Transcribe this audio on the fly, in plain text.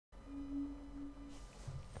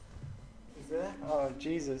Oh,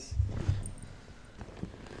 Jesus.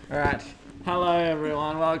 Alright. Hello,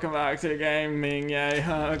 everyone. Welcome back to gaming. Yay.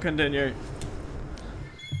 Continue.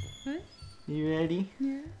 What? You ready?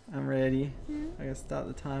 Yeah. I'm ready. Yeah. I gotta start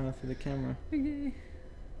the timer for the camera. Okay.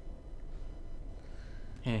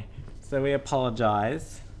 Hey. So we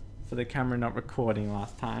apologize for the camera not recording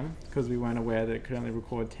last time because we weren't aware that it could only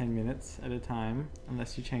record 10 minutes at a time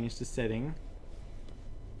unless you change the setting.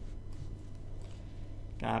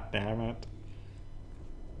 God damn it.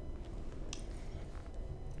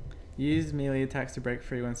 Use melee attacks to break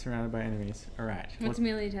free when surrounded by enemies. Alright. What's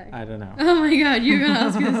melee attack? I don't know. Oh my god, you were gonna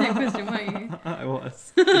ask me the same question, weren't you? I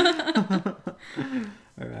was.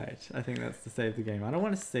 Alright, I think that's to save the game. I don't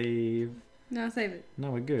want to save. No, save it.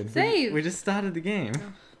 No, we're good. Save! We just started the game.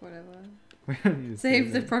 Oh, whatever. We don't need to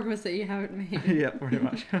Save the it. progress that you haven't made. Yeah, pretty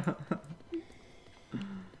much.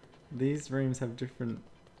 These rooms have different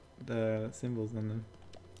symbols on them.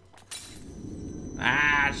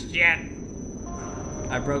 Ah, shit!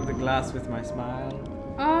 I broke the glass with my smile.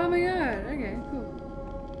 Oh my god, okay,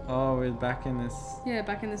 cool. Oh, we're back in this. Yeah,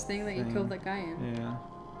 back in this thing that you killed that guy in. Yeah.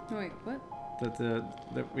 Oh wait, what?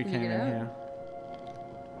 That we Can you came get in out? here.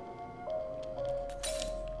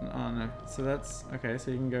 Oh no. So that's okay.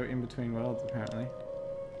 So you can go in between worlds apparently.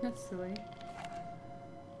 That's silly.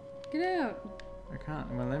 Get out! I can't.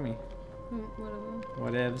 It won't let me.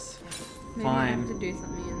 Whatever. Whatevs. Maybe Fine. I have to do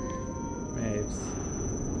something in there. Babes.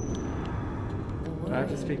 Do I have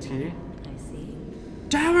to speak to you?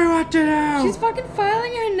 Tell me what to do! She's fucking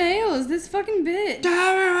filing her nails, this fucking bitch!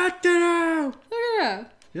 Tell me what to do! Look at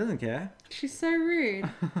her! She doesn't care. She's so rude.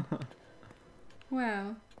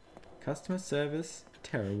 Wow. Customer service,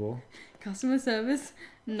 terrible. Customer service,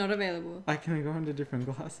 not available. I can go into different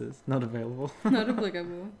glasses. Not available. Not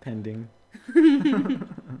applicable. Pending.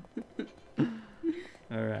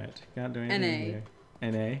 Alright, can't do anything NA. here.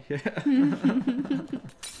 NA, yeah.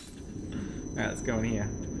 Alright, let's go in here.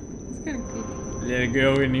 It's kind of creepy. Let's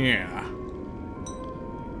go in here.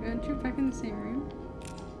 Aren't you back in the same room?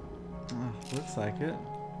 Oh, looks like it.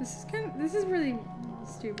 This is really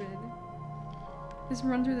stupid. Just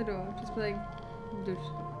run through the door. Just be like, douche.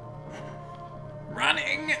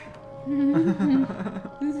 Running!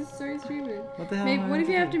 This is so stupid. What the hell? Maybe, am I what if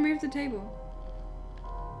you to have do? to move the table?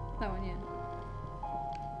 That one, yeah.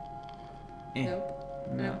 Nope.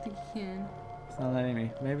 I No, don't think you can. it's not letting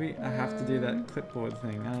me. Maybe I have to do that clipboard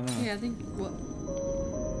thing. I don't know. Yeah, I think. What?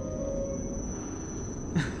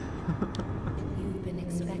 You've been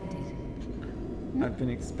expected. I've been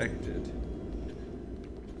expected.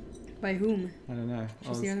 By whom? I don't know.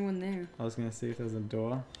 She's the only one there. I was gonna see if there's a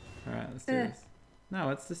door. Alright, let's do Eh. this. No,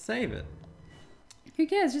 it's to save it. Who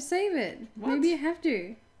cares? Just save it. What? Maybe you have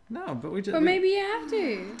to. No, but we just. But maybe you have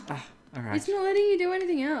to. Ah, alright. It's not letting you do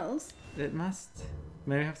anything else. It must.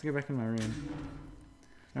 Maybe I have to go back in my room.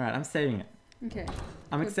 Alright, I'm saving it. Okay.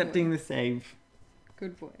 I'm Good accepting boy. the save.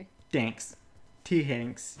 Good boy. Thanks. T.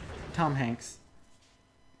 Hanks. Tom Hanks.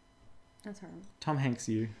 That's horrible. Tom Hanks,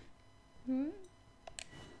 you. What?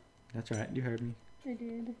 That's right, you heard me. I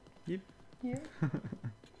did. Yep. Yeah.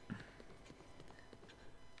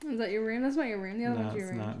 Is that your room? That's not your room. The other No, one's your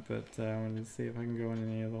it's room. not, but I wanted to see if I can go in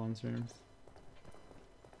any other one's rooms.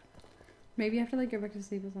 Maybe you have to like go back to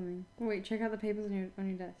sleep or something. Oh, wait, check out the papers on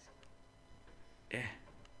your desk. Yeah.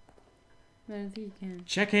 I don't think you can.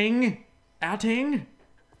 Checking! Outing!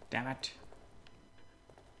 Damn it.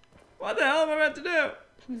 What the hell am I meant to do?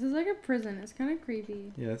 This is like a prison. It's kind of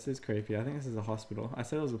creepy. Yeah, this is creepy. I think this is a hospital. I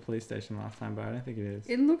said it was a police station last time, but I don't think it is.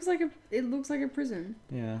 It looks like a prison.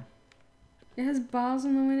 Yeah. It has bars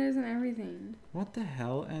on the windows and everything. What the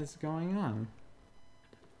hell is going on?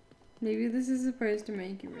 Maybe this is supposed to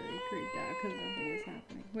make you really creeped out because nothing is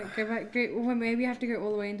happening. Wait, go back. Go. Well, maybe you have to go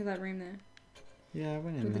all the way into that room there Yeah, I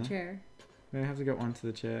went in with there. the chair. Maybe I have to go onto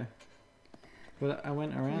the chair. But I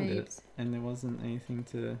went around it, Mapes. and there wasn't anything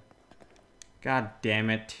to... God damn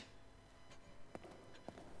it.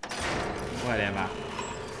 Whatever.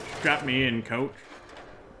 Strap me in, coach.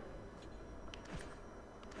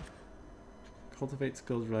 Cultivate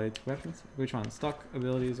skills related to weapons. Which one? Stock,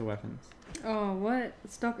 abilities, or weapons? Oh, what?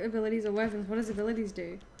 Stock abilities or weapons? What does abilities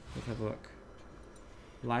do? Let's have a look.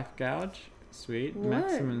 Life gouge. Sweet. What?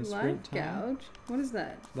 Maximum sprint Life time. gouge? What is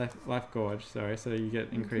that? Life gorge, sorry. So you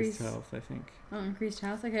get increased Increase- health, I think. Oh, increased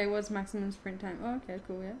health. Okay, what's maximum sprint time? Oh, okay,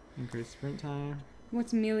 cool. Yeah. Increased sprint time.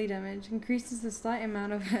 What's melee damage? Increases the slight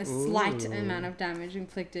amount of slight Ooh. amount of damage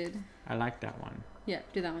inflicted. I like that one. Yeah,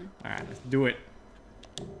 do that one. Alright, let's do it.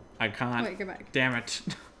 I can't. Wait, go back. Damn it.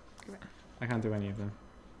 Go back. I can't do any of them.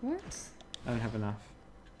 What? I don't have enough.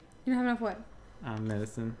 You don't have enough what?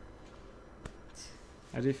 Medicine.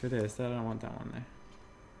 I do for this. I don't want that one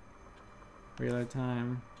Reload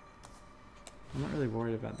time. I'm not really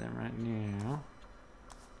worried about them right now.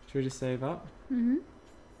 Should we just save up? Mm-hmm.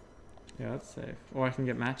 Yeah, let's save. Or I can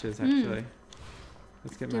get matches actually.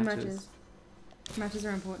 Let's get Do matches. Matches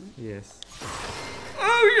are important. Yes.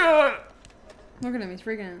 Oh god! Look at him, he's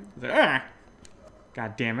freaking out. He's like, ah!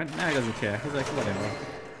 God damn it. No, he doesn't care. He's like, whatever.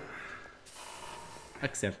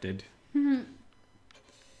 Accepted.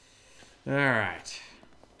 Alright.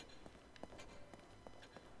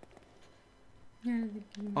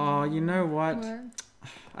 Oh, you know what?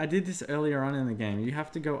 I did this earlier on in the game. You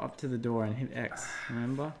have to go up to the door and hit X,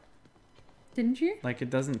 remember? Didn't you? Like, it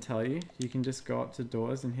doesn't tell you. You can just go up to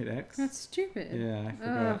doors and hit X. That's stupid. Yeah, I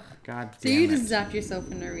forgot. Ugh. God So damn you it. just zapped yourself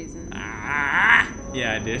for no reason. Ah!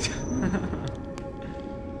 Yeah, I did.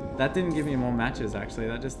 That didn't give me more matches, actually.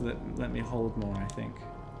 That just let me hold more, I think.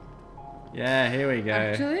 Yeah, here we go.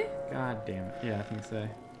 Actually? God damn it. Yeah, I think so.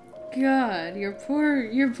 God, your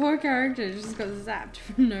poor character just got zapped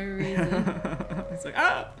for no reason. It's like,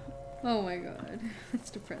 ah! Oh my god. That's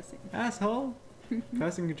depressing. Asshole!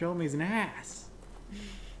 Person control me is an ass.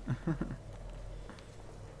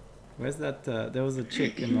 Where's that? There was a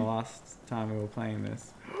chick in the last time we were playing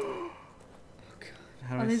this. Oh god.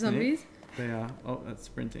 How do Are I they sneak? zombies? They are. Oh, that's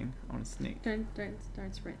sprinting. I want to sneak. Don't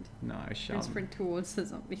sprint. No, I Don't shall. sprint towards the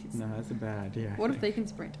zombies. No, that's a bad idea. What if they can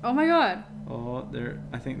sprint? Oh my god. Oh, there.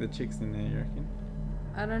 I think the chick's in there. You reckon?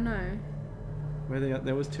 I don't know. Where they?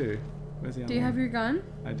 There was two. Where's the other Do you one? have your gun?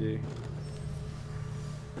 I do.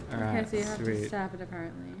 Alright, Okay, so you have to sweet. stab it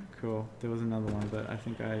apparently. Cool. There was another one, but I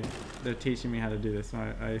think they're teaching me how to do this, so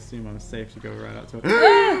I assume I'm safe to go right up to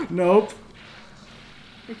it. Nope.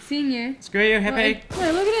 It's seen you. Screw you, hippie. Wait,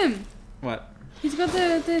 look at him. What? He's got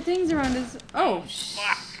the things around his. Oh,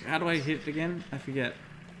 Fuck. How do I hit it again? I forget.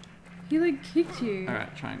 he like kicked you.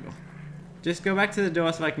 Alright, triangle. Just go back to the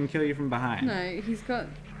door so I can kill you from behind. No, he's got.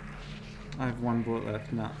 I have one bullet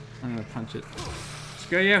left. No, I'm gonna punch it.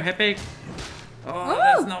 Screw you, hippie. Oh, Oh!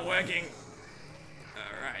 that's not working.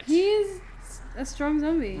 Alright. He is a strong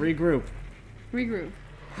zombie. Regroup. Regroup.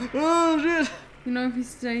 Oh shit! You know if he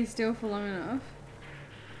stays still for long enough.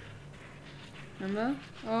 Remember?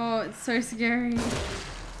 Oh, it's so scary.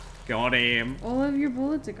 Got him. All of your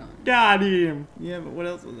bullets are gone. Got him. Yeah, but what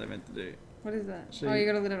else was I meant to do? What is that? Should Oh, you-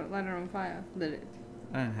 you gotta light it on fire. Lit it.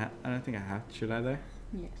 I don't think I have. Should I though?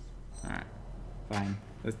 Yes. Alright. Fine.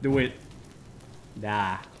 Let's do it.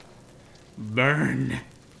 Die. Burn.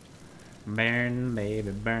 Burn,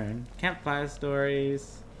 baby, burn. Campfire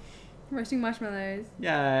stories. Roasting marshmallows.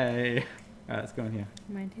 Yay. Alright, let's go in here.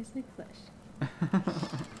 Mine tastes like flesh.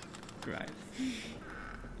 Great.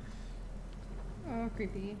 Oh,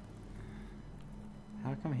 creepy.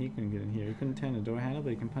 How come he couldn't get in here? He couldn't turn the door handle, but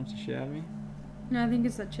he can punch the shit out of me? No, I think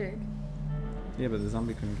it's that chick. Yeah, but the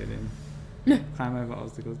zombie couldn't get in. Climb over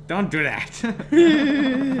obstacles. Don't do that!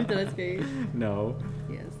 Did I scare you? No,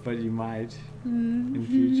 Yes. but you might in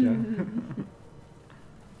future.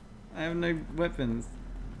 I have no weapons.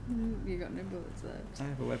 You got no bullets left. I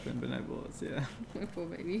have a weapon, but no bullets, yeah. My poor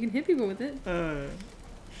baby. You can hit people with it. Don't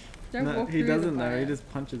No, walk he through doesn't the though, fire. he just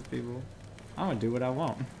punches people. I'm gonna do what I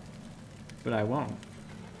want. But I won't.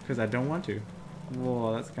 Because I don't want to.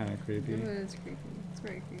 Whoa, that's kind of creepy. Oh, it's creepy. It's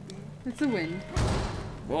very creepy. It's the wind.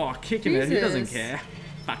 Whoa, kicking it, he doesn't Jesus. care.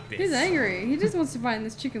 Fuck this. He's angry. He just wants to find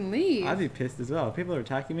this chick and leave. I'd be pissed as well. People are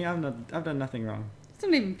attacking me, I've done nothing wrong. It's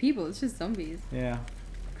not even people. It's just zombies. Yeah.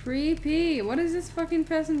 Creepy. What is this fucking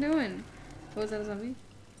person doing? Oh, is that a zombie?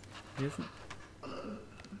 He doesn't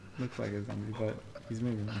look like a zombie, but he's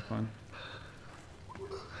moving like one.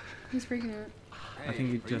 He's freaking out. I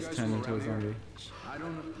think he just turned into a zombie. I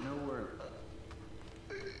don't know where.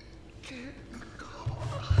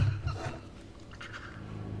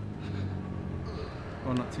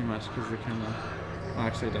 Well, not too much because the camera. Oh,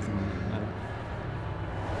 actually, it doesn't matter.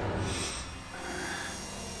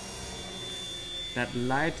 That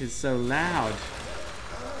light is so loud.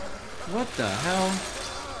 What the hell?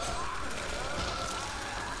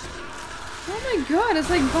 Oh my god, it's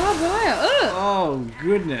like barbed wire. Ugh! Oh,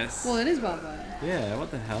 goodness. Well, it is barbed wire. Yeah, what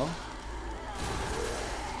the hell?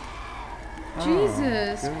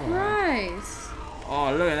 Jesus God. Christ.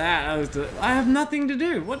 Oh, look at that. I have nothing to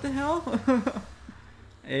do. What the hell?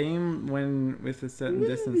 Aim when with a certain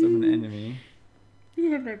distance of an enemy.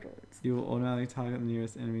 You have no bullets. You will automatically target the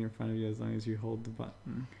nearest enemy in front of you as long as you hold the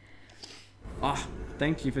button. Oh,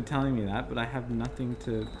 thank you for telling me that, but I have nothing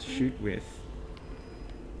to shoot with.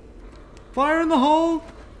 Fire in the hole!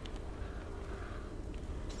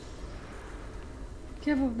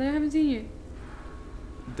 Careful, they haven't seen you.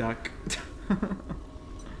 Duck.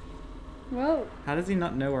 Well, How does he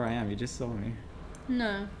not know where I am? He just saw me.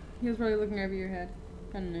 no. He was probably looking over your head.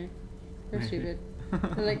 I don't know. They're stupid.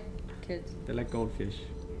 They're like kids. They're like goldfish.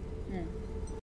 Yeah.